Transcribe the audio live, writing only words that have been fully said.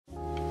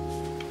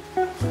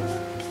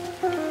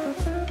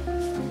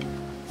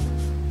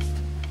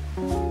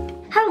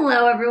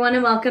Hello everyone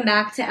and welcome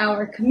back to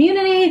our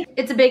community.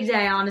 It's a big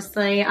day,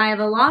 honestly. I have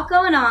a lot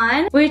going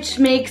on, which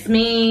makes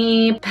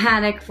me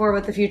panic for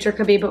what the future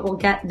could be, but we'll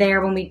get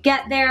there when we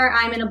get there.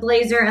 I'm in a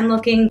blazer and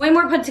looking way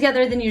more put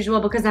together than usual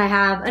because I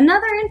have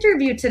another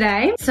interview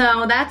today.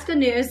 So that's good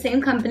news,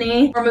 same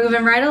company. We're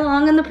moving right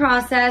along in the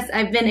process.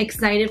 I've been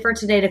excited for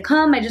today to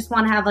come. I just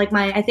want to have like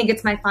I think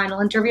it's my final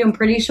interview, I'm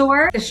pretty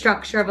sure. The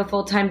structure of a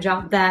full-time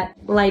job that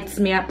lights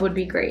me up would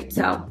be great.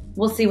 So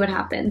we'll see what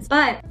happens.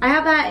 But I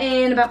have that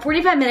in about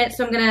 45 minutes,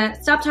 so I'm gonna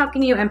stop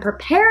talking to you and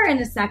prepare in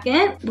a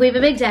second. We have a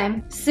big day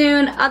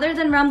soon. Other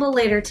than Rumble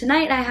later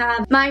tonight, I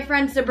have my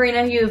friend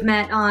Sabrina, who you've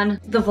met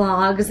on the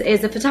vlogs,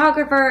 is a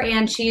photographer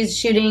and she's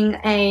shooting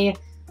a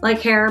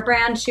hair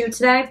brand shoot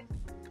today.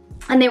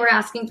 And they were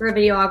asking for a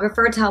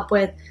videographer to help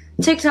with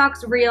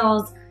TikToks,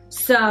 Reels.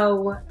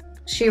 So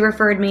she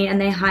referred me and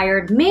they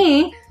hired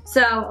me.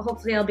 So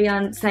hopefully I'll be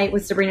on site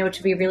with Sabrina, which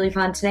would be really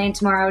fun today and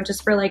tomorrow,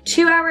 just for like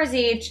 2 hours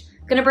each.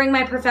 Gonna bring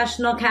my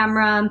professional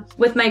camera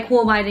with my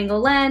cool wide angle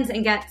lens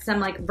and get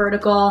some like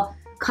vertical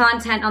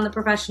content on the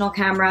professional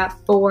camera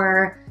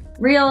for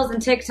Reels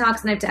and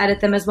TikToks, and I have to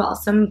edit them as well.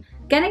 So I'm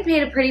getting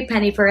paid a pretty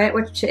penny for it,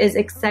 which is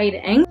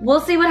exciting.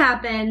 We'll see what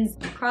happens.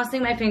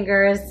 Crossing my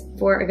fingers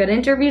for a good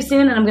interview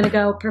soon, and I'm gonna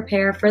go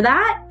prepare for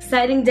that.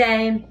 Exciting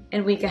day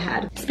and week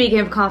ahead. Speaking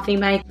of coffee,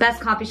 my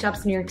best coffee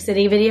shops in New York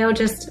City video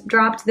just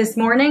dropped this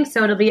morning,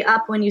 so it'll be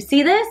up when you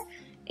see this.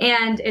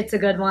 And it's a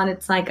good one.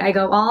 It's like I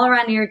go all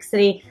around New York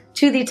City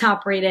to the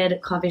top rated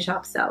coffee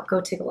shop, so go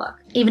take a look.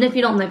 Even if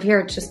you don't live here,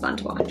 it's just fun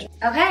to watch.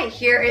 Okay,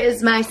 here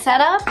is my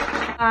setup.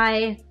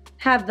 I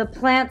have the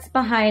plants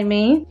behind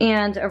me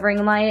and a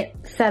ring light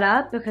set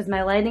up because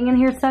my lighting in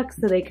here sucks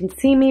so they can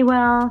see me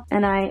well.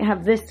 And I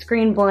have this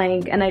screen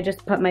blank and I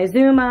just put my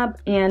zoom up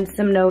and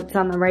some notes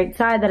on the right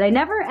side that I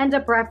never end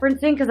up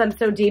referencing because I'm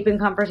so deep in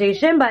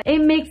conversation, but it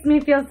makes me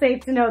feel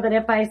safe to know that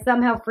if I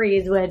somehow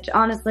freeze, which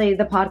honestly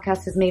the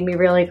podcast has made me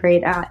really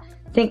great at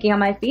thinking on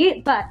my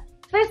feet, but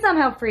if I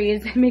somehow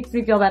freeze, it makes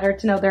me feel better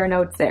to know there are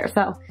notes there.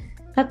 So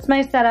that's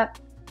my setup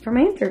for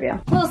my interview.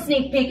 A little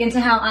sneak peek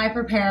into how I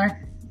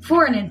prepare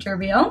for an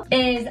interview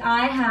is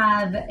I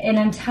have an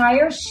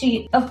entire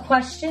sheet of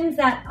questions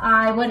that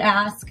I would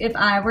ask if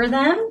I were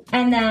them.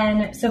 And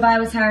then, so if I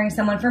was hiring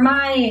someone for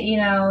my,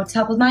 to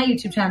help with my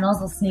YouTube channels,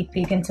 I'll sneak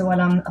peek into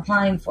what I'm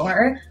applying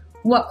for.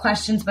 What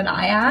questions would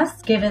I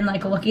ask, given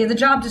like a looking at the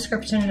job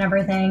description and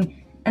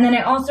everything. And then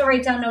I also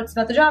write down notes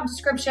about the job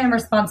description,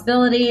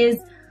 responsibilities,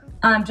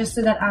 just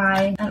so that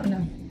I don't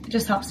know, it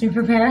just helps me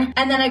prepare.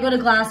 And then I go to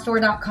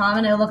glassdoor.com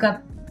and I look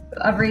up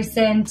a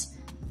recent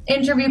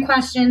interview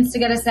questions to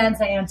get a sense.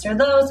 I answer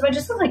those. So I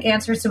just have like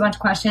answers to a bunch of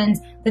questions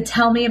that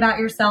tell me about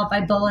yourself. I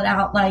bullet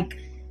out like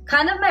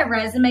kind of my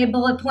resume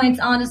bullet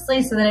points,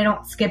 honestly, so that I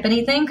don't skip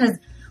anything. Because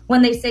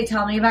when they say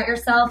tell me about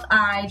yourself,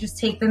 I just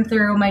take them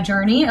through my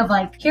journey of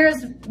like,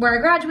 here's where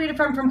I graduated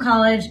from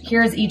college.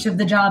 Here's each of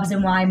the jobs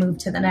and why I moved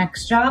to the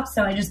next job.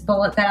 So I just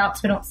bullet that out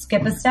so I don't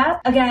skip a step.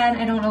 Again,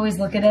 I don't always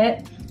look at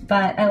it,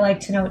 but I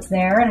like to know it's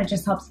there and it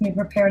just helps me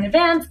prepare in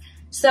advance.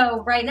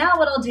 So right now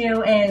what I'll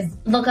do is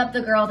look up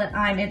the girl that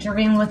I'm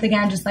interviewing with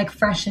again, just like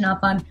freshen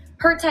up on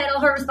her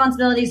title, her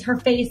responsibilities, her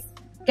face,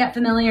 get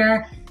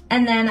familiar.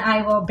 And then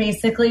I will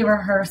basically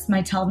rehearse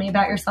my tell me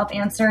about yourself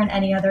answer and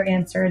any other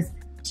answers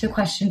to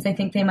questions I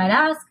think they might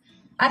ask.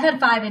 I've had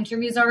 5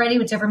 interviews already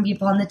with different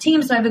people on the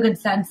team, so I have a good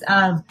sense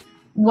of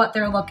what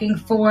they're looking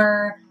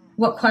for,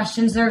 what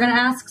questions they're gonna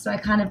ask. So I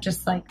kind of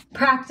just like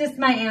practice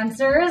my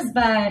answers,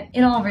 but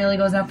it all really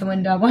goes out the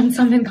window once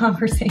I'm in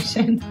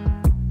conversation.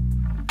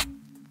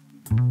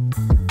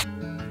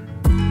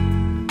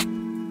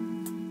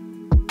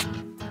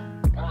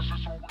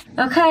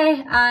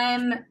 Okay,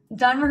 I'm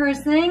done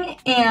rehearsing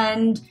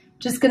and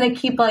just gonna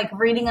keep like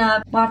reading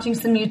up, watching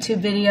some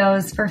YouTube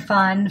videos for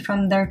fun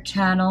from their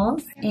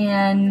channels.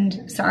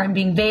 And sorry, I'm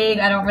being vague.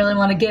 I don't really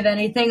want to give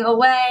anything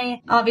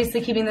away.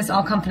 Obviously keeping this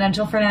all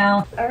confidential for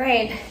now. All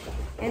right,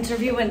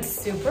 interview went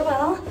super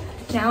well.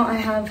 Now I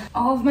have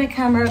all of my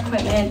camera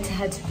equipment to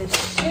head to the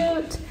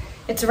shoot.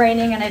 It's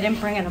raining and I didn't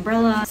bring an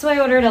umbrella, so I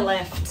ordered a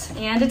Lyft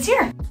and it's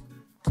here.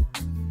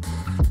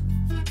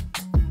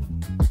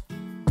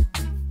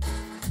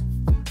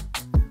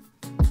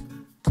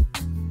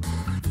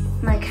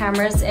 My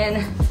camera's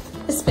in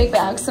this big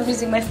bag, so I'm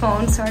using my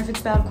phone. Sorry if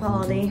it's bad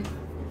quality,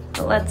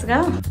 but let's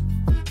go.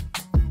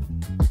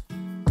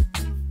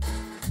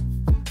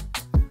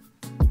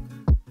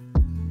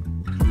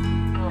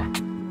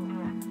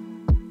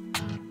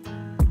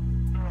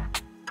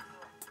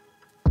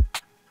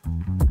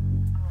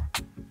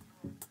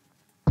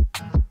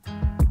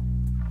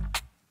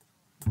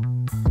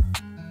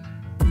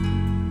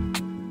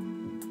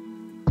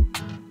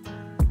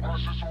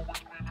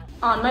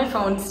 On my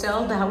phone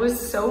still, that was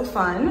so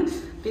fun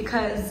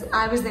because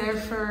I was there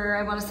for,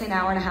 I want to say an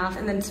hour and a half,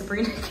 and then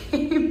Sabrina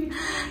came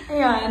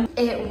and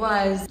it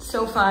was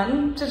so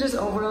fun to just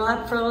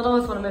overlap for a little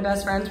with one of my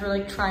best friends. We're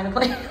like trying to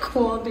play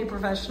cool and be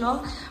professional,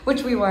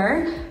 which we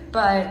were,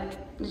 but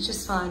It's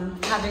just fun.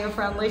 Having a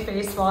friendly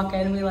face walk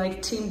in. We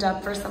like teamed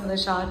up for some of the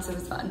shots. It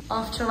was fun.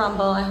 Off to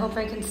Rumble. I hope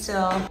I can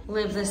still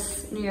live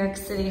this New York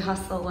City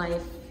hustle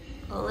life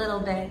a little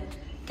bit.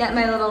 Get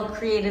my little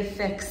creative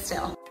fix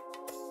still.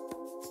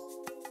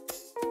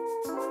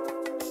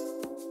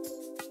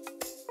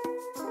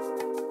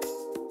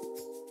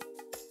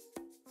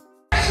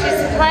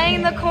 She's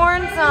playing the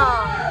corn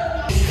song.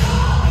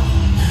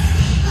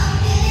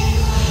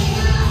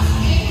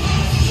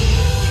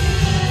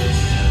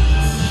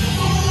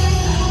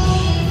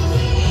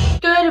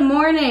 Good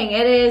morning.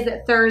 It is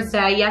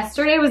Thursday.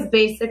 Yesterday was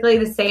basically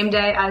the same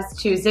day as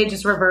Tuesday,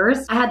 just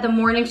reversed. I had the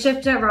morning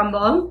shift at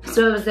Rumble,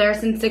 so I was there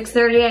since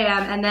 6:30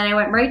 a.m. and then I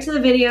went right to the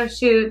video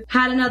shoot,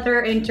 had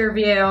another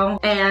interview,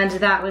 and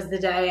that was the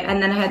day.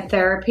 And then I had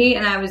therapy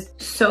and I was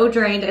so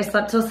drained. I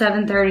slept till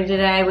 7:30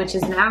 today, which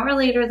is an hour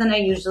later than I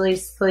usually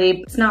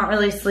sleep. It's not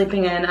really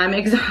sleeping in. I'm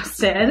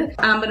exhausted.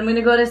 But I'm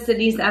gonna go to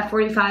Sydney's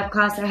F45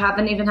 class. I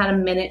haven't even had a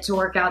minute to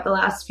work out the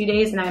last few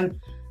days and I'm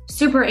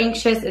super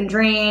anxious and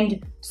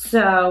drained.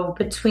 So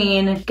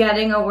between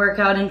getting a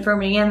workout in for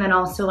me and then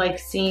also like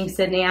seeing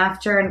Sydney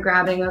after and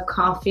grabbing a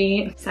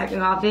coffee,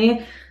 second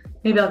coffee,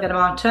 maybe I'll get a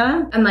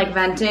matcha, and like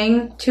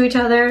venting to each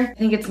other, I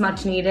think it's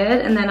much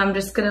needed. And then I'm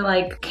just gonna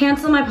like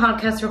cancel my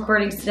podcast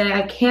recordings today.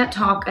 I can't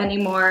talk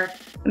anymore.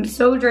 I'm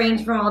so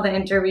drained from all the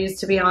interviews,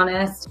 to be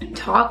honest.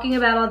 Talking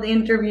about all the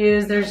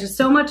interviews, there's just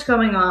so much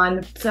going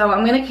on. So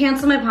I'm gonna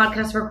cancel my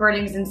podcast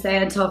recordings and say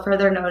until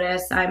further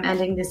notice, I'm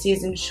ending the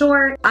season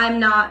short. I'm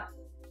not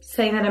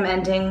saying that I'm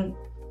ending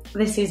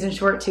the season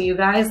short to you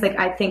guys. Like,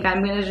 I think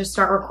I'm gonna just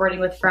start recording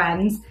with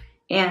friends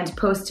and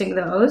posting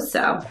those.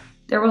 So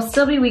there will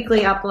still be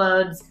weekly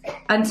uploads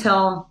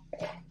until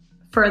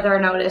further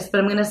notice, but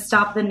I'm gonna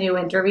stop the new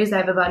interviews. I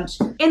have a bunch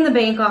in the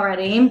bank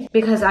already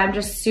because I'm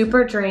just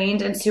super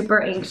drained and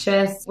super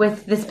anxious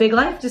with this big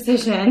life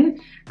decision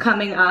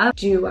coming up.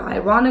 Do I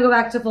wanna go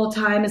back to full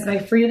time? Is my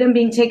freedom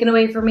being taken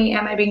away from me?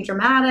 Am I being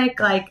dramatic?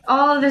 Like,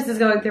 all of this is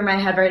going through my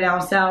head right now.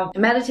 So I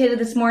meditated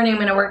this morning. I'm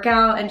gonna work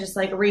out and just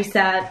like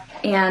reset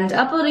and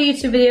upload a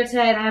YouTube video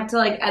today. And I have to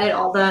like edit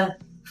all the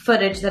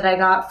footage that I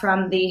got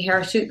from the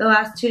hair shoot the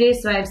last 2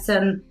 days. So I have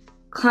some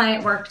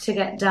client work to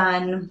get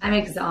done. I'm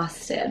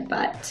exhausted,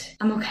 but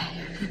I'm okay.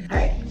 All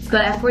right, let's go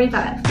to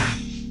F45.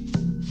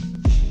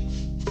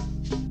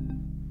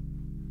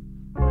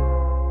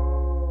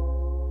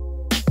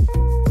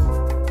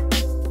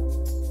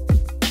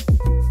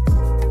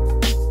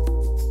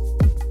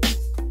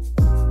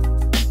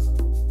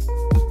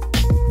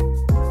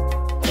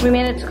 We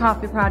made it to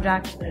Coffee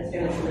Project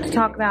to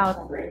talk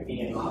about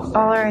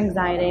all our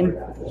anxiety.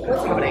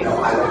 What's happening?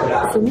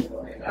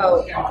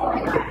 Oh,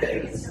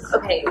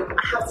 okay.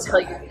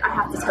 I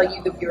have to tell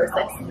you the viewers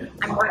this.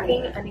 I'm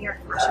working a New York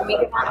Fashion Week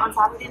event on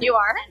Saturday. You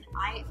are?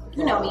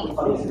 You know me.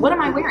 What am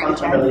I wearing,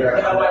 Jen?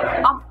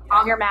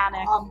 You're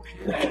manic.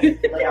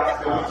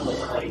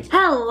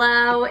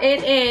 Hello.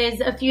 It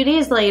is a few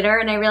days later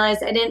and I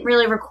realized I didn't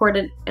really record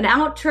an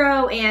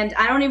outro and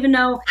I don't even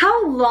know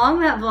how long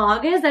that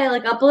vlog is. I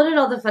like uploaded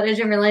all the footage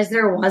and realized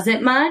there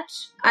wasn't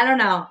much. I don't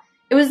know.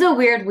 It was a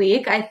weird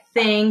week. I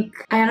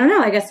don't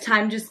know, I guess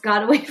time just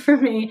got away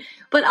from me.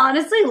 But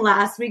honestly,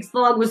 last week's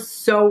vlog was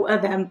so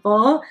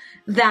eventful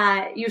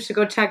that you should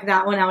go check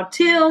that one out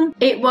too.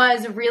 It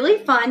was really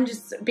fun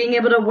just being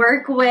able to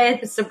work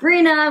with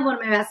Sabrina, one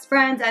of my best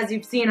friends, as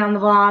you've seen on the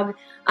vlog.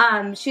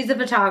 She's a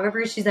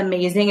photographer. She's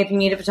amazing. If you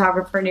need a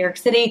photographer in New York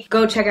City,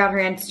 go check out her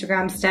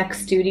Instagram, Steck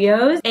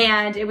Studios.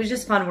 And it was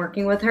just fun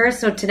working with her.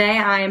 So today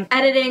I'm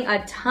editing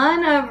a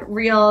ton of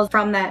reels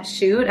from that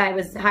shoot. I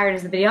was hired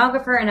as a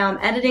videographer and now I'm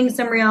editing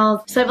some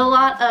reels. So I have a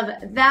lot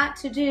of that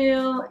to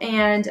do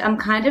and I'm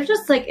kind of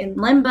just like in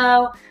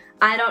limbo.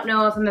 I don't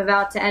know if I'm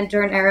about to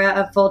enter an era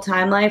of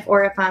full-time life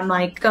or if I'm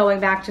like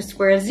going back to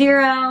square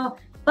zero,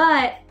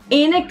 but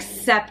in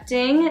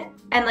accepting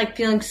and like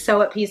feeling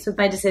so at peace with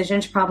my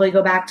decision to probably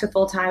go back to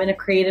full-time in a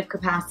creative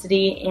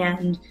capacity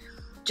and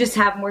just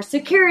have more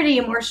security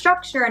and more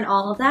structure and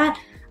all of that,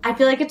 I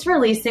feel like it's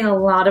releasing a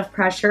lot of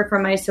pressure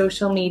from my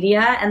social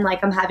media and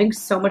like I'm having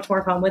so much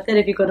more fun with it.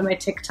 If you go to my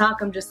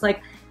TikTok, I'm just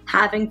like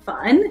having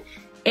fun.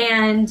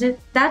 And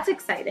that's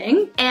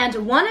exciting. And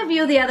one of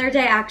you the other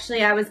day,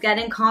 actually, I was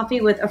getting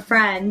coffee with a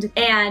friend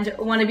and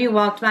one of you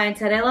walked by and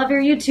said, I love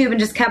your YouTube, and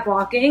just kept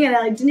walking and I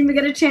like didn't even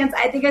get a chance.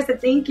 I think I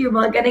said thank you,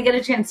 but I didn't get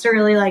a chance to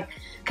really like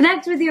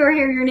connect with you or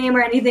hear your name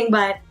or anything.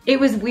 But it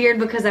was weird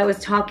because I was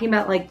talking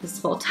about like this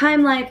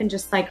full-time life and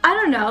just like, I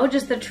don't know,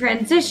 just the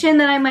transition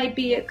that I might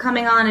be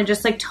coming on and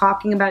just like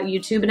talking about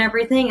YouTube and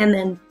everything. And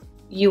then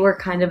you were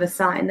kind of a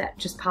sign that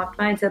just popped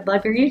by and said,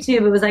 love your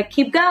YouTube. It was like,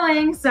 keep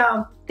going.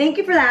 So thank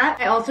you for that.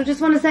 I also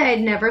just want to say I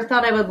never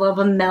thought I would love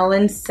a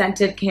melon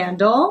scented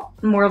candle.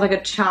 I'm more of like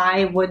a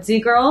chai woodsy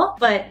girl,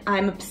 but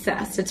I'm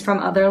obsessed. It's from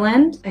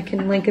Otherland. I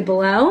can link it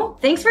below.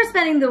 Thanks for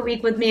spending the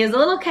week with me. It was a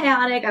little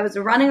chaotic. I was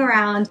running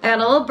around. I got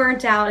a little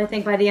burnt out, I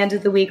think, by the end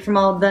of the week from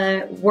all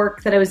the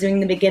work that I was doing in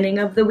the beginning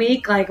of the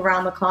week, like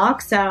around the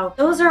clock. So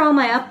those are all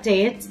my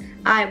updates.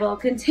 I will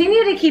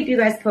continue to keep you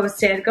guys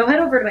posted. Go head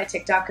over to my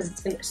TikTok because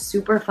it's been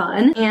super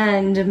fun.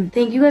 And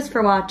thank you guys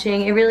for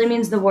watching. It really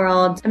means the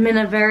world. I'm in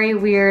a very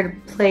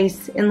weird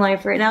place in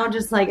life right now.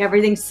 Just like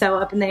everything's so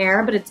up in the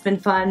air, but it's been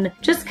fun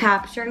just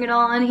capturing it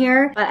all on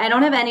here. But I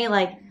don't have any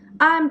like,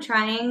 I'm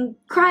trying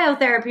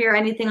cryotherapy or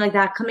anything like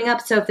that coming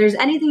up. So if there's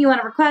anything you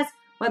want to request,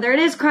 whether it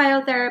is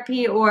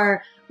cryotherapy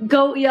or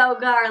goat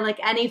yoga or like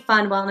any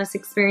fun wellness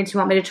experience you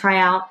want me to try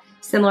out,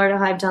 similar to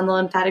how I've done the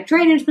lymphatic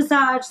drainage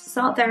massage,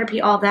 salt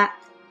therapy, all that,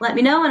 let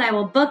me know and I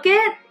will book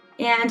it.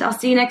 And I'll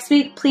see you next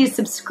week. Please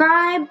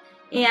subscribe.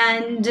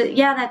 And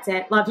yeah, that's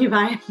it. Love you.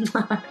 Bye.